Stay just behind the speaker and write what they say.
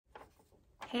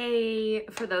Hey,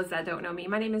 for those that don't know me,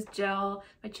 my name is Jill.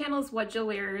 My channel is What Jill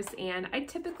Wears, and I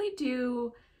typically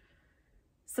do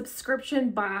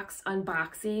subscription box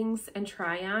unboxings and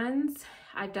try-ons.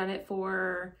 I've done it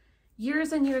for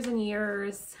years and years and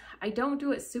years. I don't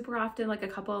do it super often, like a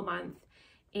couple a month.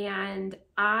 And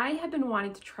I have been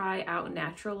wanting to try out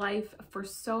Natural Life for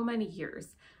so many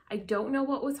years. I don't know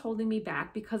what was holding me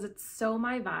back because it's so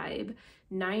my vibe.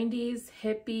 90s,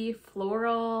 hippie,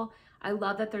 floral. I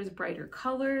love that there's brighter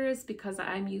colors because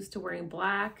I'm used to wearing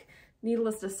black.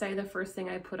 Needless to say, the first thing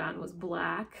I put on was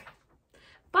black.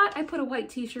 But I put a white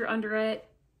t-shirt under it.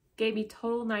 Gave me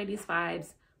total 90s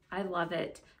vibes. I love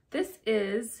it. This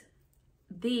is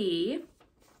the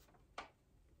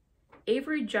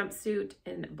Avery jumpsuit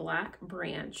in Black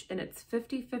Branch, and it's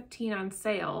 $50.15 on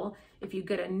sale. If you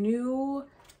get a new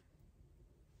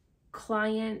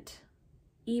client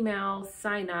email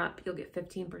sign up, you'll get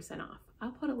 15% off. I'll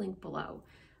put a link below,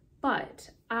 but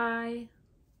I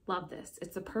love this.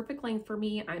 It's a perfect length for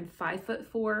me. I'm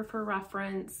 5'4" for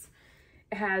reference.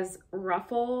 It has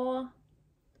ruffle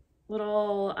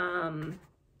little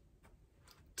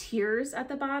tiers at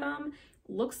the bottom.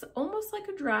 Looks almost like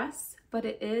a dress, but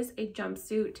it is a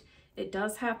jumpsuit. It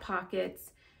does have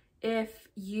pockets. If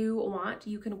you want,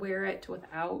 you can wear it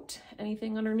without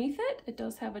anything underneath it. It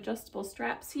does have adjustable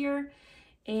straps here.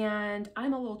 And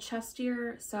I'm a little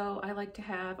chestier, so I like to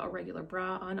have a regular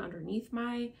bra on underneath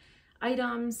my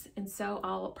items. And so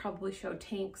I'll probably show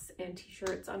tanks and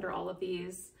t-shirts under all of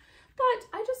these. But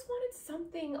I just wanted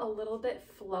something a little bit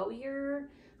flowier.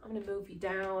 I'm gonna move you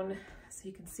down so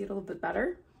you can see it a little bit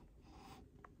better.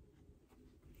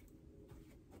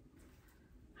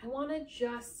 I wanted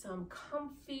just some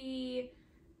comfy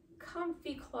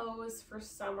clothes for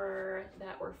summer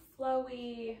that were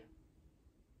flowy,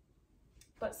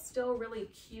 but still really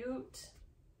cute.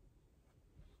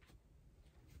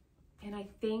 And I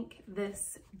think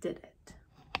this did it.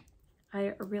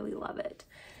 I really love it.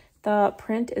 The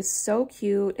print is so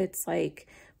cute. It's like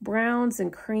browns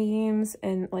and creams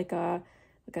and like a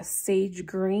sage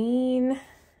green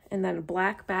and then a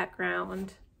black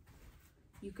background.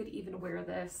 You could even wear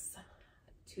this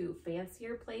to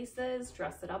fancier places,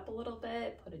 dress it up a little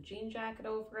bit, put a jean jacket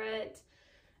over it.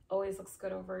 Always looks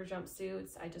good over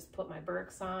jumpsuits. I just put my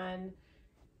Birks on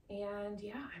and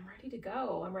yeah, I'm ready to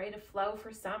go. I'm ready to flow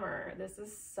for summer. This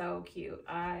is so cute.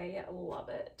 I love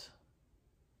it.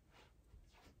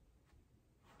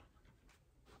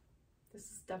 This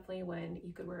is definitely when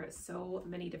you could wear it so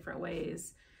many different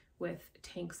ways with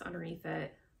tanks underneath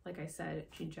it. Like I said,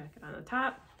 jean jacket on the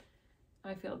top.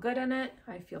 I feel good in it.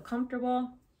 I feel comfortable.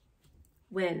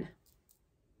 Win.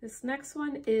 This next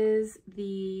one is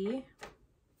the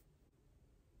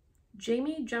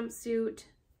Jamie jumpsuit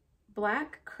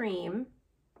Black Cream,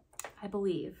 I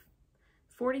believe,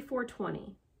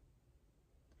 $44.20.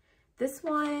 This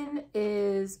one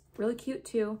is really cute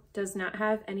too. Does not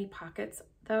have any pockets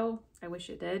though. I wish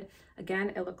it did.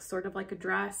 Again, it looks sort of like a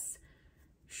dress.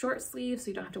 Short sleeves, so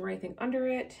you don't have to wear anything under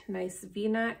it. Nice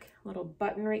V-neck, little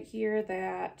button right here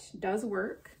that does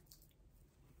work.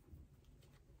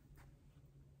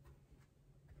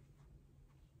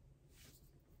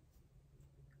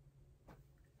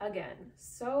 Again,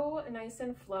 so nice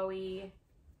and flowy.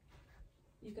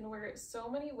 You can wear it so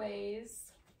many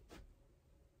ways.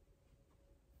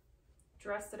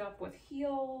 Dress it up with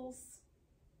heels.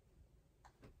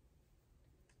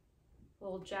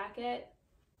 Little jacket.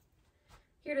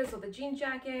 Here it is with a jean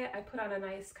jacket. I put on a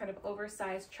nice kind of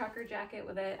oversized trucker jacket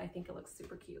with it. I think it looks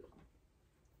super cute.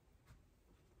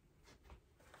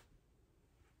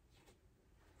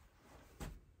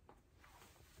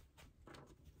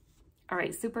 All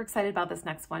right, super excited about this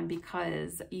next one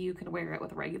because you can wear it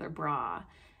with a regular bra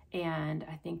and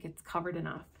I think it's covered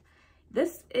enough.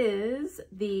 This is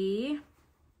the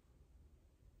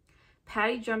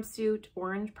Patty jumpsuit,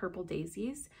 Orange Purple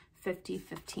Daisies,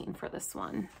 $50.15 for this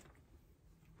one.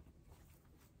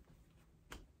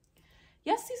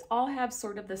 Yes, these all have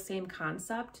sort of the same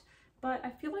concept, but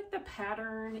I feel like the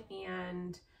pattern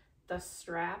and the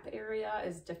strap area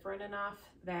is different enough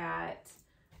that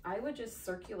I would just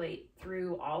circulate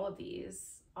through all of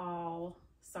these all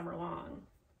summer long.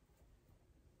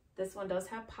 This one does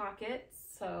have pockets,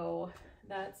 so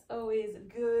that's always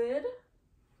good.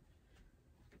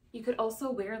 You could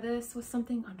also wear this with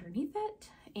something underneath it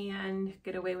and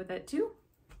get away with it too.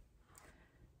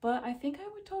 But I think I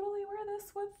would totally wear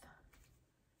this with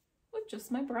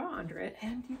just my bra under it,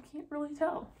 and you can't really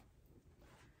tell.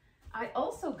 I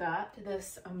also got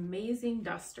this amazing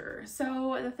duster.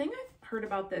 So the thing I've heard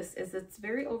about this is it's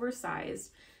very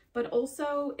oversized, but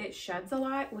also it sheds a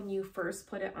lot when you first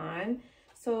put it on.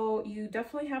 So you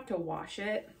definitely have to wash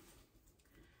it,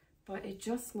 but it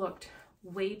just looked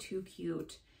way too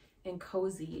cute and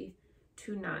cozy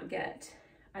to not get.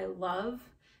 I love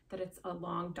that it's a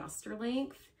long duster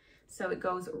length, so it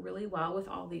goes really well with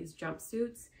all these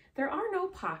jumpsuits. There are no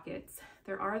pockets.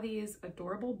 There are these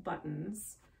adorable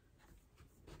buttons.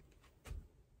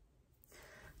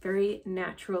 Very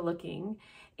natural looking.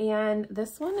 And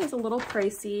this one is a little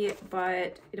pricey,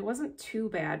 but it wasn't too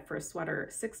bad for a sweater.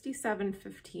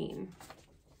 $67.15.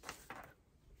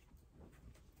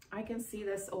 I can see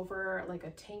this over like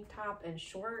a tank top and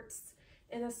shorts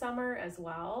in the summer as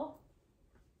well.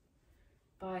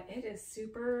 But it is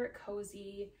super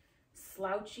cozy,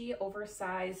 slouchy,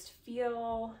 oversized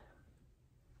feel.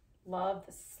 Love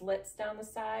the slits down the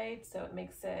side, so it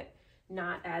makes it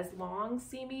not as long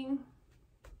seeming.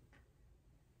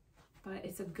 But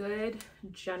it's a good,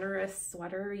 generous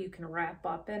sweater. You can wrap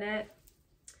up in it.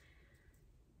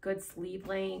 Good sleeve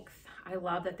length. I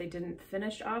love that they didn't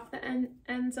finish off the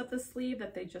ends of the sleeve,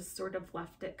 that they just sort of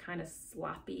left it kind of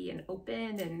sloppy and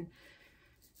open, and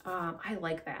I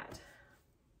like that.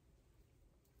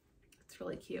 It's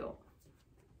really cute.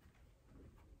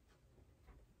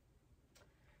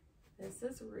 This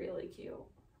is really cute.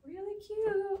 Really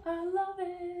cute. I love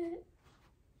it.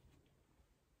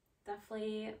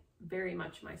 Definitely very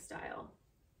much my style.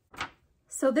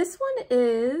 So this one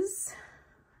is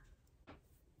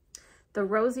the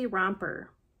Rosy Romper,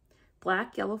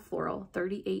 black, yellow floral,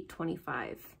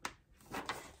 $38.25.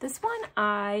 This one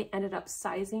I ended up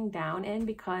sizing down in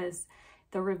because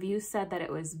the review said that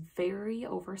it was very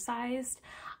oversized.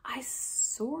 I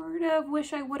sort of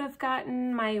wish I would have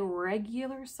gotten my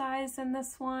regular size in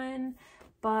this one,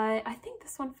 but I think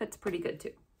this one fits pretty good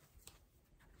too.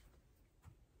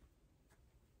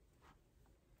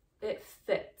 It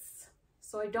fits,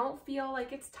 so I don't feel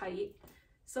like it's tight.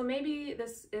 So maybe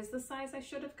this is the size I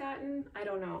should have gotten. I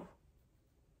don't know.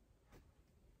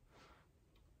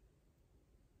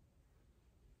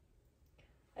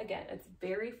 Again, it's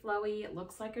very flowy. It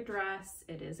looks like a dress.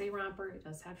 It is a romper. It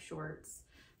does have shorts.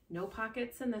 No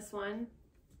pockets in this one.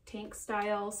 Tank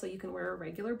style, so you can wear a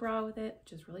regular bra with it,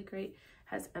 which is really great.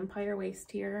 Has empire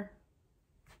waist here.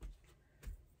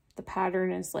 The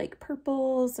pattern is like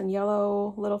purples and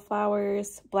yellow little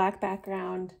flowers, black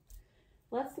background.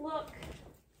 Let's look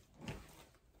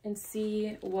and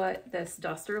see what this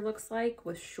duster looks like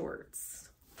with shorts.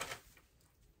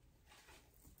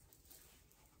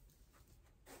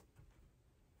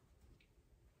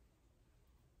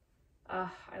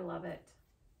 I love it.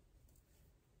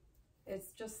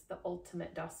 It's just the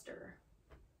ultimate duster.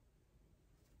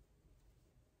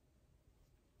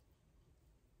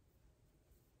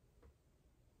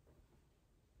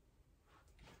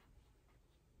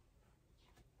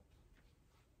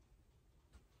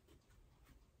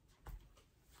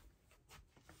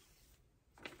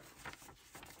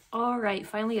 All right,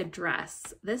 finally a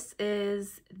dress. This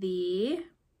is the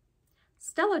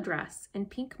Stella dress in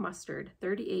pink mustard,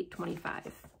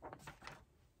 $38.25.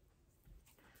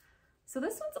 So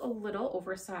this one's a little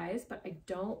oversized, but I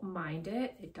don't mind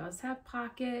it. It does have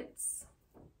pockets.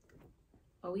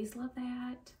 Always love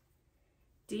that.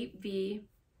 Deep V.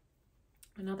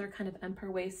 Another kind of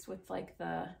empire waist with like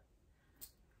the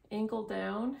ankle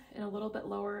down and a little bit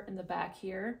lower in the back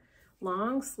here.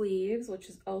 Long sleeves, which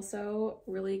is also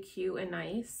really cute and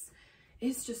nice.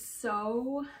 It's just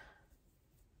so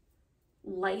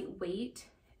lightweight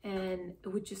and it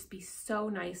would just be so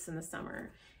nice in the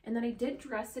summer. And then I did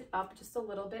dress it up just a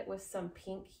little bit with some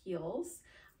pink heels.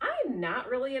 I'm not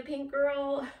really a pink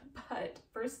girl, but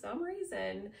for some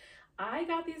reason, I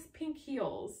got these pink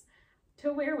heels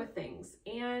to wear with things.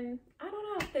 And I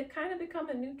don't know, they've kind of become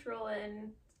a neutral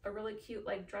and a really cute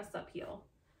like dress up heel.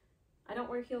 I don't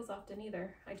wear heels often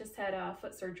either. I just had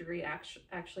foot surgery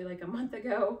actually like a month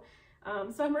ago.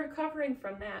 So I'm recovering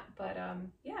from that, but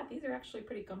yeah, these are actually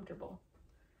pretty comfortable.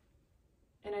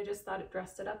 And I just thought it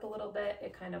dressed it up a little bit.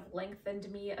 It kind of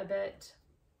lengthened me a bit.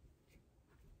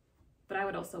 But I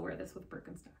would also wear this with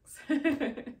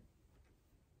Birkenstocks.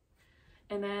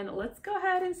 And then let's go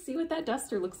ahead and see what that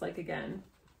duster looks like again.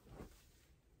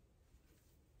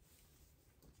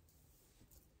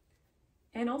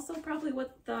 And also probably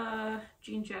what the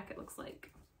jean jacket looks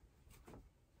like.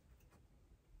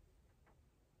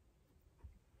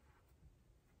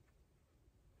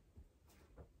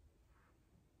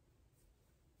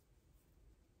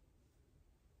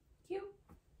 Cute.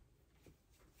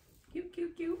 Cute,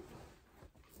 cute, cute.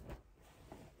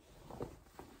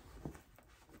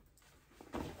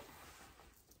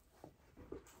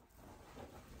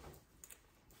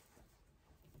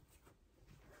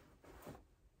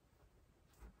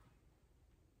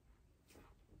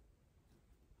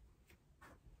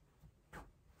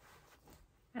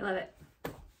 I love it.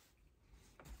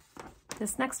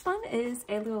 This next one is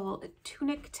a little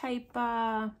tunic type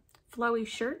flowy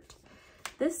shirt.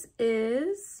 This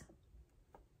is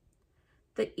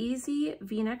the Easy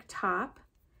V-neck top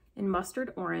in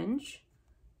mustard orange,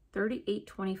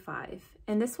 $38.25.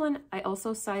 And this one I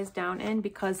also sized down in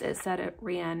because it said it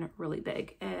ran really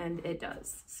big, and it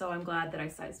does. So I'm glad that I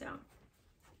sized down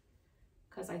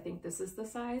because I think this is the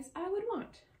size I would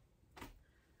want.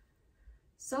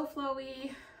 So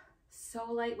flowy,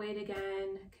 so lightweight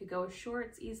again, could go with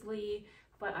shorts easily,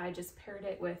 but I just paired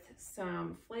it with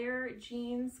some flare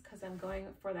jeans because I'm going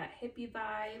for that hippie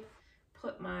vibe.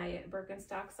 Put my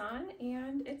Birkenstocks on,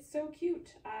 and it's so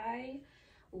cute. I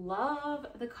love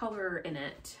the color in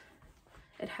it.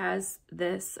 It has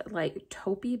this like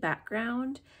taupey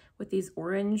background with these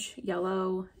orange,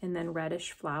 yellow, and then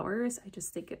reddish flowers. I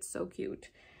just think it's so cute.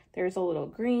 There's a little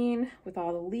green with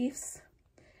all the leaves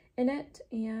in it,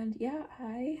 and yeah,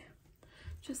 I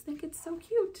just think it's so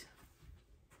cute.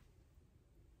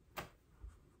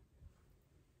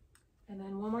 And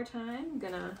then one more time, I'm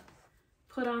gonna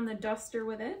put on the duster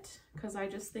with it because I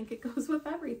just think it goes with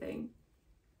everything.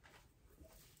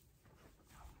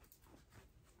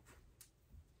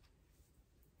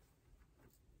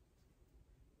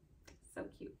 So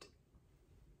cute.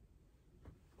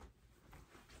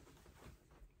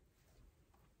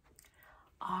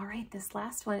 All right, this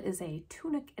last one is a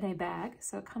tunic in a bag.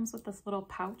 So it comes with this little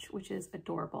pouch, which is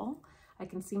adorable. I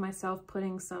can see myself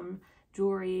putting some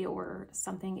jewelry or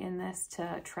something in this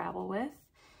to travel with.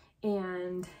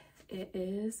 And it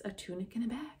is a tunic in a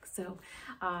bag. So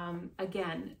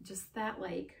again, just that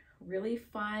like really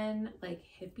fun, like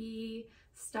hippie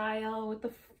style with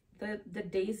the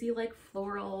daisy like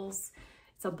florals.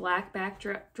 It's a black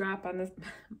backdrop on this,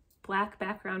 black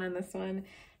background on this one.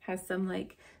 Has some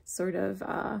like sort of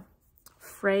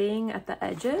fraying at the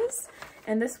edges.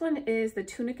 And this one is the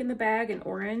tunic in the bag in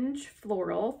orange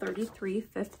floral,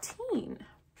 $33.15.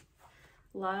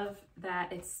 Love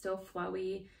that it's still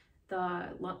flowy.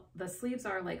 The sleeves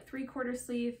are like 3/4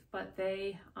 sleeve, but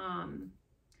they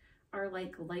are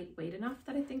like lightweight enough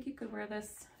that I think you could wear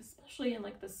this, especially in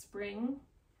like the spring,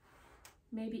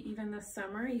 maybe even the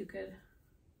summer. You could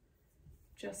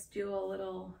just do a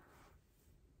little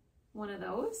one of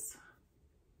those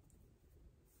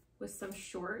with some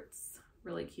shorts.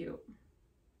 Really cute.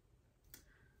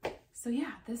 So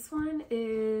yeah, this one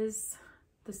is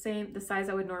the size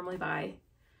I would normally buy.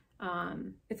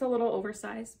 It's a little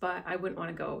oversized, but I wouldn't want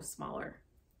to go smaller.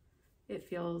 It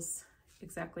feels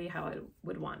exactly how I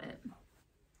would want it.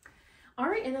 All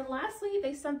right, and then lastly,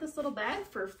 they sent this little bag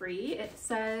for free. It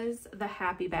says the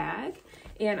Happy Bag,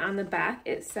 and on the back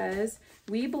it says,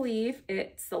 "We believe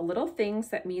it's the little things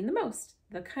that mean the most.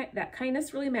 That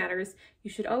kindness really matters. You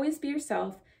should always be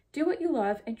yourself, do what you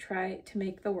love, and try to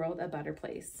make the world a better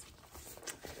place."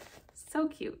 So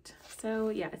cute. So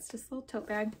yeah, it's just a little tote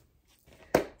bag.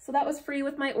 So that was free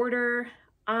with my order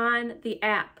on the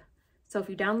app. So if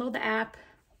you download the app,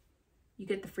 you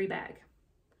get the free bag.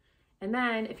 And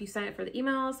then if you sign up for the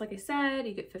emails, like I said,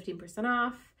 you get 15%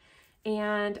 off.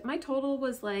 And my total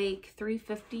was like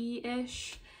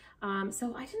 $350-ish.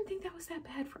 So I didn't think that was that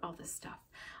bad for all this stuff.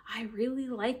 I really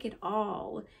like it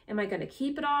all. Am I gonna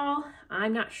keep it all?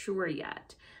 I'm not sure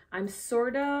yet. I'm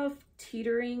sort of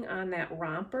teetering on that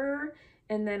romper,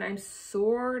 and then I'm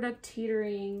sort of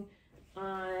teetering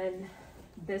on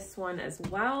this one as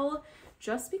well,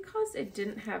 just because it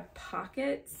didn't have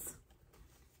pockets.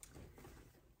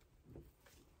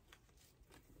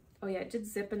 Oh yeah, it did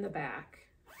zip in the back.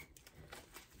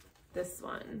 This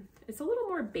one, it's a little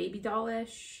more baby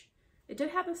dollish. It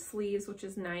did have the sleeves, which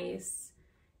is nice,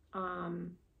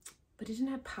 but it didn't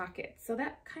have pockets. So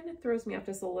that kind of throws me off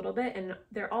just a little bit, and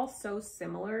they're all so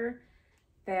similar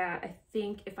that I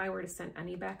think if I were to send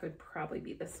any back, it would probably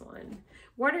be this one.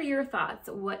 What are your thoughts?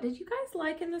 What did you guys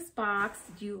like in this box?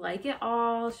 Did you like it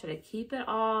all? Should I keep it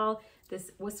all?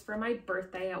 This was for my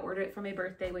birthday. I ordered it for my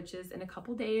birthday, which is in a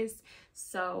couple days.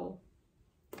 So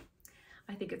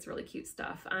I think it's really cute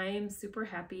stuff. I'm super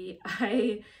happy.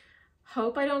 I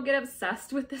hope I don't get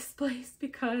obsessed with this place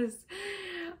because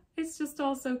it's just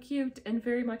all so cute and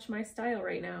very much my style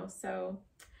right now. So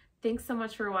thanks so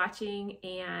much for watching,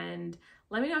 and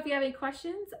let me know if you have any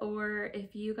questions or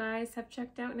if you guys have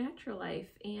checked out Natural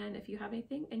Life and if you have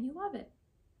anything and you love it.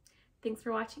 Thanks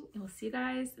for watching, and we'll see you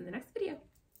guys in the next video.